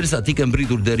thash, përderisa ti ke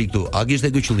mbritur deri këtu, a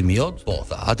kishte ky qëllimi jot? Po,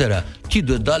 tha. Atëherë, ti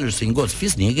duhet dalësh si një gocë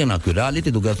fisnike në ky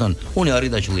reality duke thënë, unë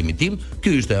arrita qëllimin tim,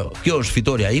 kjo është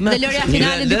fitoria ime. Dhe lorja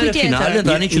finale dikujt tjetër. Finale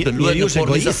tani që të luhet në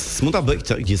formë, s'mund ta bëj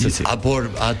këtë gjithsesi. Por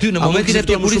aty në momentin e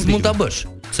pjegurisë mund ta bësh.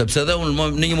 Sepse edhe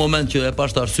unë në një moment që e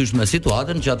pash të arsyeshme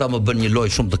situatën, që ata më bën një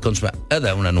lojë shumë të këndshme. Edhe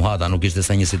unë nuhata nuk ishte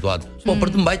se një situatë. Po për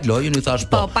të mbajt lojën i thash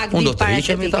po. Unë do të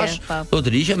riqem, i thash. Do të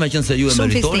riqem, meqense ju e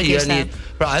meritoni, jeni.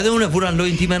 Pra edhe unë e vura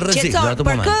lojën time në rrezik në atë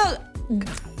moment.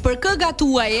 Për kë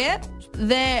gatuaje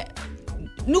dhe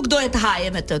nuk doje të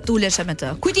haje me të, tuleshe me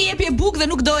të. Kujt i jepi e bukë dhe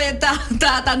nuk doje ta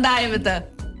ndaje me të.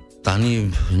 Tani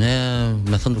ne,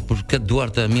 me thënë për këtë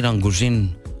duart e mira në kuzhinë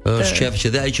është shef që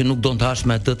dhe ai që nuk don të hash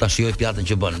me të ta shijoj pjatën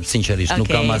që bën, sinqerisht, nuk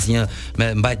kam asnjë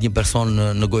me mbajt një person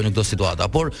në gojë në këto situata,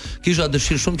 por kisha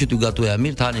dëshirë shumë që t'ju gatuja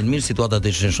mirë, të hanin mirë, situatat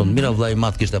ishin shumë mira, vllai i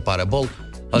madh kishte parë boll.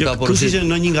 Ata por ishte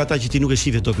në një nga ata që ti nuk e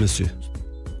shifje dot me sy.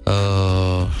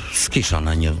 S'kisha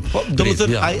në një. Po,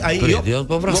 domethënë ai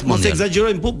po mos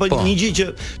egzagjerojmë, po një gjë që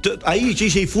ai që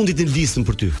ishte i fundit në listën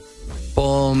për ty. Po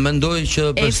mendoj që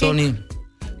personi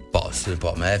Po,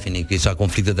 me Efin kisha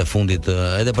konfliktet e fundit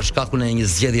edhe për shkakun e një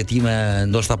zgjedhje time,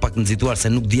 ndoshta pak nxituar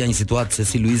se nuk dija një situatë se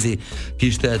si Luizi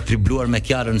kishte tribluar me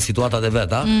Kiarën në situatat e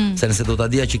veta, se nëse do ta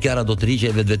dija që Kiara do të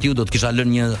riqej vetvetiu, do të kisha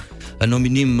lënë një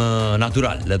nominim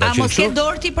natyral, le ta qejmë. A mos ke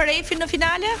dorë ti për Efin në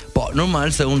finale? Po,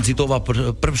 normal se unë nxitova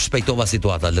për shpejtova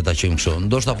situatat, le ta qejmë kështu.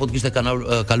 Ndoshta po të kishte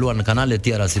kaluar në kanale të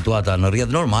tjera situata në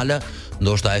rrjet normale,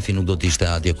 ndoshta Efi nuk do të ishte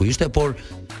atje ku ishte, por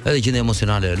edhe gjendja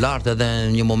emocionale e lartë, edhe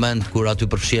një moment kur aty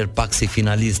përfshihet pak si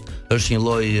finalist është një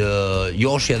lloj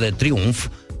joshje dhe triumf,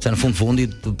 se në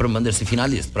fundit përmendesh si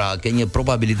finalist, pra ke një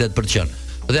probabilitet për të qenë.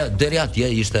 Dhe deri atje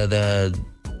ishte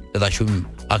edhe shumë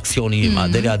aksioni im,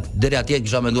 deri atje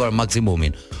kisha menduar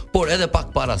maksimumin. Por edhe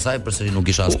pak para saj përsëri nuk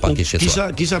kisha as pak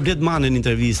shqetësuar. Kisha blet Manë në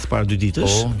intervistë para 2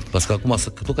 ditësh. Po, paska kuma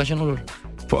këtu ka qenë ulur.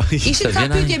 Po, ishte ca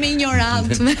pyetje me ignorant.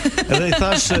 Edhe i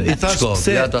thash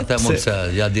pse ja ta them se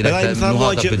ja direkt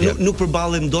nuk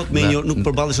përballim dot me nuk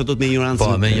përballesh dot me ignorancën.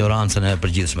 Po, me ignorancën e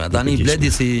përgjithshme. Tani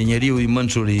Bledi si njeriu i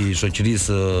mençur i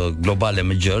shoqërisë globale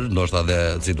me gjër, ndoshta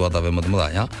edhe situatave më të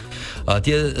mëdha,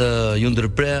 atje ju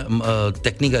ndërpre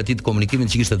teknika e tij të komunikimit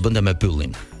që kishte të bënte me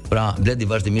pyllin. Pra, Bledi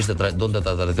vazhdimisht donte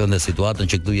ta trajtonte situatën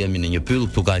që këtu jemi në një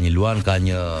pyll, këtu ka një luan, ka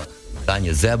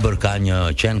një zebër, ka një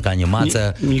qen, ka një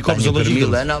mace, ka një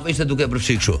përmillë, na ishte duke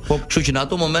përfshi kështu. Kështu që në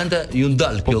ato momente ju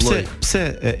ndal kjo lloj. Pse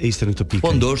ishte në këtë pikë?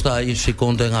 Po ndoshta ai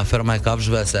shikonte nga ferma e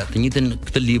kafshëve se të njëjtin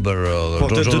këtë libër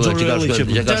që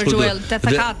ka shkruar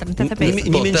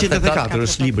 1984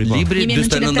 është libri. Libri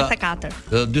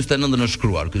 49 në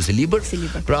shkruar, ky si libër.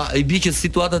 Pra i bie që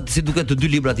situatat si duket të dy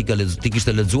librat ti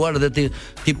kishte lexuar dhe ti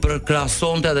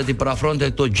përkrahasonte dhe ti parafronte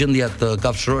këto gjendjet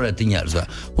kafshërore të njerëzve.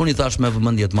 Unë i thash me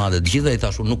vëmendje të madhe gjitha, i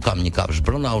thash unë nuk kam një kafsh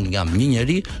brenda, unë jam një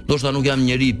njeri, ndoshta nuk jam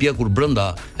njeri i pjekur brenda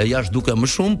e jashtë duke më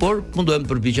shumë, por mundohem të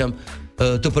përpiqem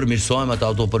të përmirësohem, të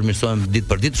autopërmirësohem ditë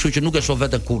për ditë, kështu që nuk e shoh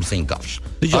vetë kurrë se një kafsh.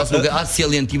 As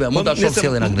sjelljen time, mund ta shoh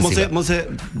sjelljen agresive. Mos e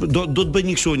do të bëj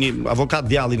një kështu, një avokat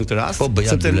djalli në këtë rast,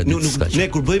 sepse ne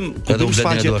kur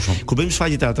bëjmë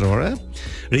shfaqje teatrore,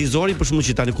 regjizori për shkakun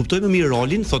që tani kuptojmë mirë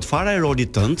rolin, thot fara e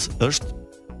rolit tënd është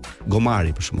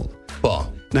gomari për shembull. Po.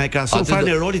 Na e krahason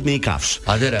farën e rolit me një kafsh.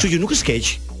 Kështu që nuk është keq,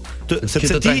 sepse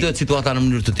ti trajtohet situata në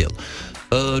mënyrë të tillë.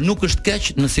 Nuk është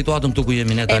keq në situatën këtu ku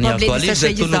jemi ne tani aktualisht,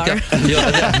 dhe këtu nuk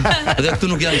edhe këtu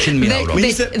nuk janë 100.000 euro.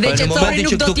 Dhe Qetsori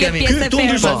nuk do të jetë pjesë e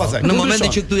fermës. Në momentin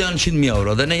që këtu janë 100.000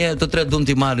 euro dhe ne të tre duam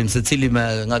t'i marrim secili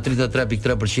me nga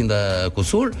 33.3%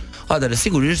 kusur, atëherë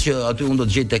sigurisht që aty unë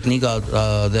do të gjej teknika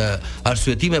dhe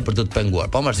arsyetime për të penguar.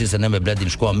 Pavarësisht se ne me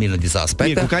Bledin shkuam mirë në disa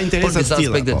aspekte, por disa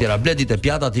aspekte tjera. Bledi te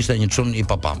pjatat ishte një çun i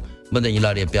papam. Bënte një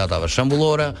larje pjatave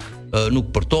shembullore,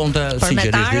 nuk përtonte,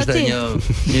 sinqerisht ishte një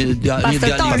djalë.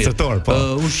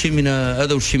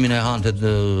 Ushqimin e hante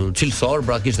cilësor,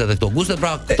 pra kishte edhe këto guste,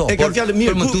 pra këto. E kanë fjalë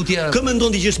mirë. Kë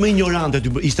mendon ti që është më ignorante ty,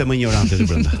 ishte më ignorante ty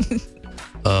brenda?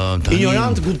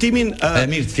 Ignorant kuptimin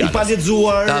i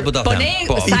palexuar,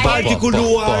 i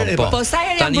partikular, po sa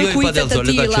herë janë bërë kujtë të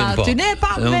tilla, ty ne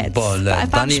pa vetë. Po,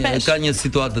 tani ka një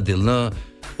situatë të tillë.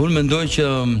 Unë mendoj që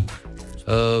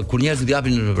kur njerëzit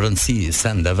japin rëndësi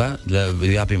sendeve,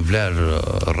 ju japin vlerë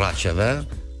rraqeve,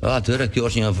 atëherë kjo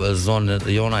është një zonë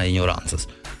jona e ignorancës.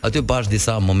 Aty bash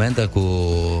disa momente ku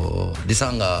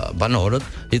disa nga banorët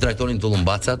i trajtonin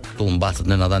tullumbacat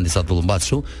ne na dhan disa tullumbac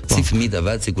kështu, si fëmijët e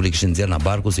vet, sikur i kishin nxjerr nga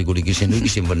barku, sikur i kishin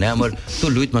vënë emër, tu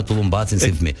lut me tullumbacin si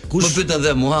fëmijë. Më pyetën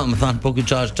edhe mua, më thanë, po ky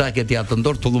çfarë ke ti atë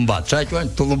ndor tullumbac, çfarë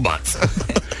quajnë tullumbac?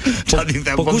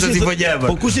 Po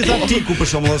kush i tha Tiku për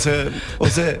shkakun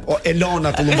ose Elona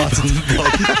tullumbac.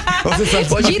 Ose sa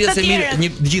po një pjesë mirë,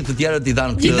 gjithë të tjerët i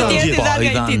dhan i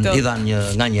dhan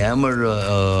nga një emër,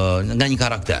 nga një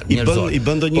karakter. I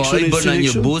bën ndonjë kështu në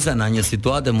një buzë, në një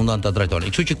situatë mund ta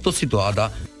trajtoni. Kështu që këto situata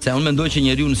Se unë mendoj që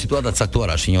njeriu në situata të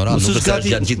caktuara është ignorant, nuk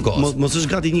është gjatë gjithë kohës. Mos është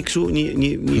gati një kështu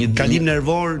një kalim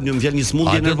nervor, më vjen një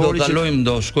smundje nervore. Do kalojmë,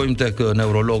 do shkojmë tek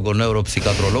neurologu,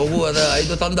 neuropsikatrologu edhe ai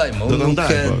do ta ndajmë.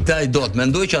 Ai do të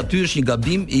mendoj që aty është një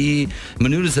gabim i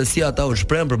mënyrës se si ata u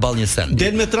shprehen përballë një sendi.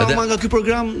 Del me trauma nga ky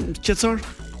program Qetsor?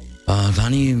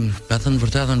 Tani, me thënë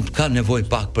vërtetën, ka nevojë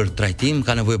pak për trajtim,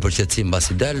 ka nevojë për qetësim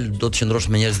mbasi del, do të qëndrosh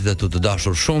me njerëzit e tu të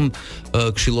dashur shumë,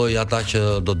 këshilloj ata që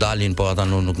do dalin, po ata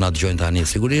nuk na dëgjojnë tani,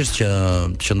 sigurisht që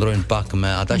qëndrojnë pak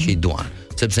me ata që i duan.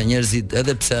 Sepse njerëzit,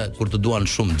 edhe pse kur të duan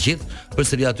shumë të gjithë,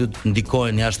 përsëri aty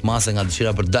ndikojnë jashtë mase nga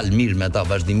dëshira për të dalë mirë me ata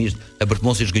vazhdimisht e për të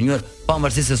mos i shgënjur,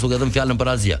 pavarësisht se s'u ke dhënë fjalën për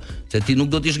asgjë. Se ti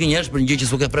nuk do t'i shgënjesh për një gjë që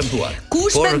s'u ke premtuar.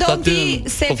 Kush mendon ti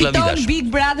se fiton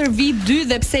Big Brother VIP 2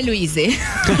 dhe pse Luizi?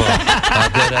 Po,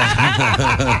 atëre.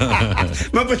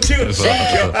 Më pëlqeu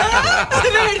kjo.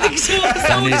 Më erdhi kështu,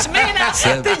 sa u shmena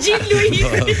të gjithë Luizi.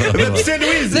 Dhe pse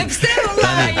Luizi? Dhe pse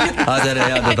vëllai? Atëre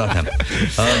ja do ta them.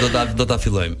 Do ta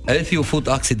fillojmë. Elfi u fut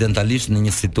aksidentalisht në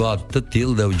një situatë të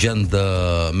tillë dhe u gjend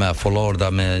me follower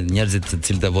me njerëzit të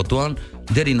cilët e votuan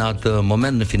deri në atë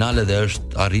moment në finale dhe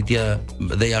është arritje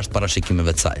dhe jashtë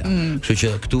parashikimeve të saj. Kështu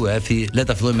që këtu Efi le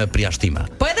ta fillojmë me përjashtime.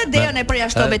 Po edhe Dejon e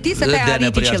përjashtove ti se ka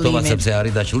arritur qëllimin. Sepse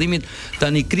arrita qëllimin.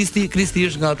 Tani Kristi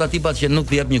është nga ata tipat që nuk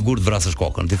të jep një gur të vrasësh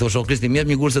kokën. Ti thosh, "O Kristi, më jep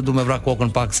një gur se du me vrar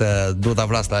kokën pak se duhet ta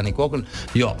vras tani kokën."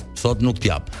 Jo, sot nuk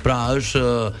t'jap. Pra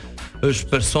është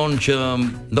person që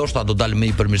ndoshta do dalë më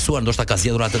i përmirësuar, ndoshta ka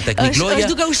zgjedhur atë teknik loje. Është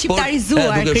duke u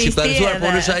shqiptarizuar,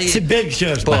 por është ai si belg që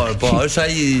është. Po, është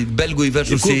ai belgu i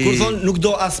veshur si kur thon nuk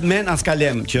do as men as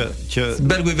kalem që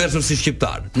belgu i veshur si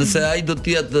shqiptar. Nëse ai do të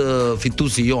jetë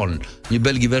fituesi jon, një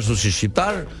belg i veshur si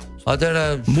shqiptar,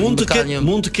 atëherë mund të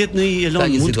ketë në një elon,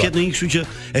 mund të ketë në një kështu që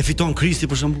e fiton Kristi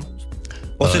për shembull.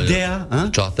 Ose Dea, ha?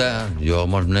 Çfarë? Jo,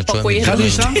 më ne çojmë. Ka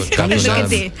një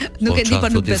shans? Nuk e di, po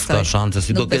nuk besoj. Ka shanse,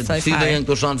 si do ketë, si do jenë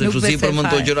këto shanse, kështu si për mend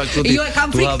to gjëra kështu ti. Jo, e kam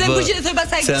frikë të bëj që thoj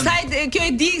pastaj kësaj kjo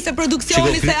e di se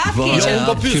produksioni se afi që. Jo,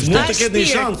 po pyet, mund të ketë një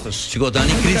shans. Shikoj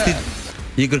tani Kristit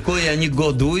i kërkoja një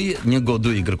goduj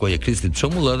i kërkoja Kristit për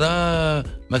shembull edhe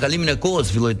me kalimin e kohës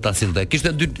filloi ta sillte.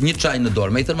 Kishte një çaj në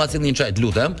dorë, me i thënë ma sill një çaj,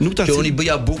 lutem, që unë i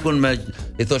bëja bukën me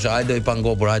i thosha hajde i pa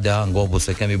ngopur, hajde ha ngopu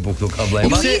se kemi bukë këtu ka vllai.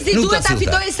 Luizi duhet ta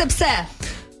fitojë sepse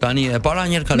tani e para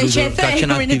një herë ka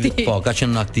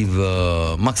qenë aktiv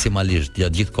maksimalisht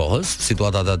gjatë gjithë kohës,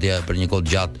 situatat atje për një kohë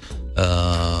gjatë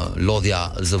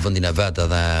lodhja zë vendin e vet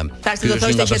edhe tash do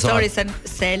thoshte Qetsori se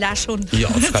e lashun. Jo,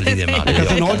 s'ka lidhje me atë. Ka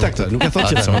thënë Olta këtë, nuk e thot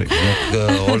Qetsori.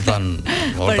 Nuk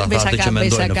Olta atë që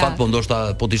mendoj në fakt, po ndoshta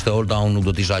po të ishte Olta unë nuk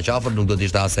do të isha qafër, nuk do të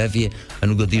ishte as Efi,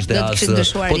 nuk do të ishte as po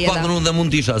të paktën unë dhe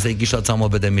mund të isha se i kisha ca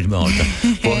mohabet e mirë me Olta.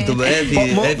 Po të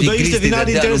Efi do ishte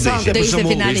finali interesante për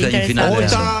shembull.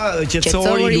 Olta,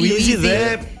 Qetsori, Luizi dhe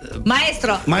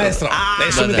Maestro. Është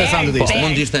shumë interesante do ishte.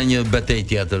 Mund të ishte një betejë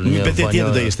tjetër, një betejë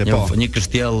tjetër do ishte, po. Një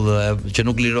kështjell që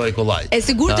nuk liroi kollaj. E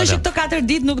sigurt është që këto 4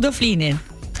 ditë nuk do flinin.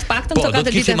 Paktën këto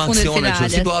 4 ditë e fundit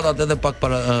finalet. Situatat edhe pak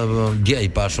para gjej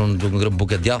pashun duke ngrënë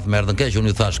bukë djath më erdhën keq, unë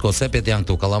i thash sepet janë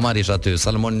këtu, kallamari është aty,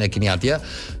 salmonin e keni atje.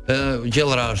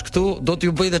 Gjellra është këtu, do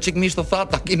t'ju bëj edhe çik mish të thatë,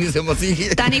 ta keni se mos i.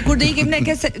 Tani kur do ikim ne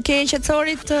ke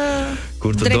Qetsorit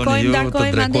kur të doni ju të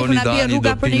drekoni na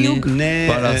rruga për në jug. Ne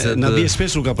na bie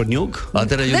shpesh rruga për në jug.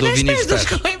 Atëherë ju do vini shpesh.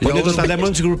 Po ne do ta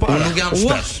lajmërojmë sikur para. Unë nuk jam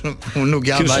shpesh. Unë nuk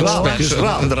jam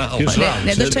shpesh.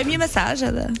 Ne do të çojmë një mesazh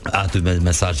edhe. Aty me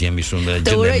mesazh jemi shumë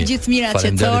gjendemi. Gjithë mirat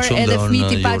Qetsor, edhe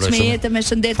fëmijët i paq me jetë, me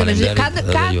shëndet, ka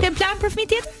plan për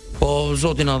fëmijët tjetër? Po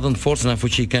zoti na dhën forcën e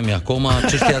fuqi kemi akoma,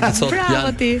 çështja e sot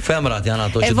janë femrat janë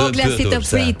ato që duhet pyetur. E vogla si të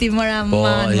friti mëra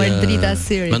man, më drita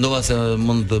syrit. Mendova se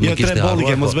mund të më kishte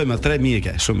harruar. Mos bëjmë 3 mijë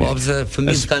ke, shumë mirë. Po pse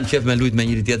fëmijët kanë qejf me lut me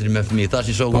njëri tjetrin me fëmijë.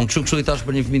 Tash i shoh unë kështu i thash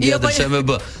për një fëmijë tjetër se më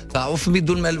bë. Tha o fëmijë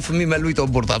duan me fëmijë me lut o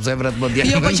burta, pse vret më dia.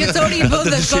 Jo po Qetsori i vën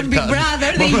dhe shkon Big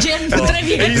Brother dhe i gjen për 3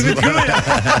 vjet.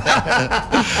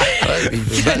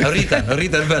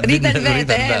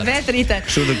 Rriten.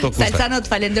 Salsano të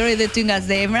falenderoj edhe ty nga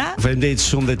zemra. Faleminderit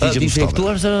shumë dhe ti që më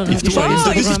shtove. I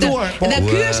ftuar. Dhe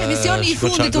ky është emisioni i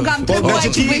fundit, un kam treguar që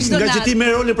bëj çdo natë. Nga që ti me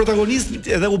rolin protagonist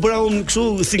edhe u bëra unë kështu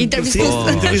si intervistus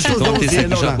do të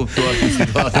kisha kuptuar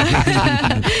situatën.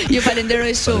 Ju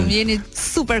falenderoj shumë, jeni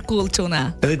super cool çuna.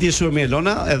 Edhe ti je shumë mirë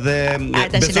Elona, edhe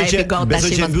besoj që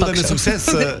mbyllem me sukses.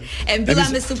 E mbylla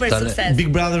me super sukses.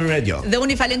 Big Brother Radio. Dhe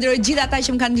unë i falenderoj gjithë ata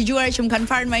që më kanë dëgjuar, që më kanë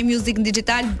farë My Music në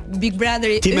digital, Big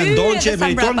Brother. Ti mendon që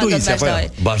meriton Luizi apo jo?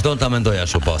 Vazhdon ta mendoj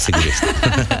ashtu po, sigurisht.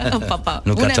 Po.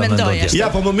 Unë e mendoj. Ja,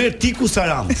 po më merr ti ku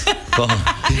Sarand. Po.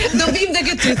 Do vim tek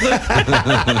ty.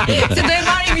 Se do e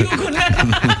marrim jukun.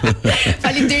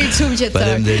 Faleminderit shumë që të.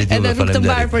 Edhe nuk të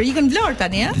mbar për ikën Vlorë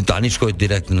tani, ë? Tani shkoj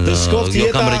direkt në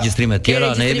kam regjistrime të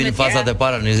tjera, ne jemi në fazat e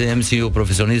para, ne jemi si ju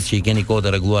profesionistë që i keni kohë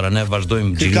të rregulluara, ne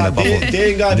vazhdojmë xhirimin pa fund.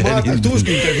 Deri nga marka këtu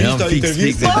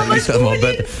intervista.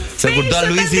 Se kur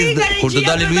të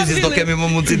dalë Luizi do kemi më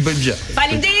mundësi të bëjmë gjë.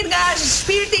 Faleminderit nga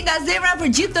shpirti, nga zemra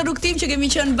për gjithë të rrugtim që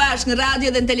kemi qenë bashkë në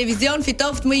radio dhe në televizion.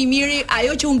 Fitoft më i miri,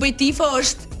 ajo që unë bëj tifo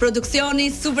është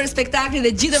produksioni, super spektakli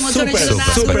dhe gjithë emocionet që na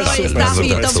sproi stafi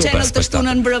i Top Channel të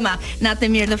shtunën brëma. Natë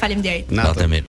e mirë dhe faleminderit. Natë e mirë.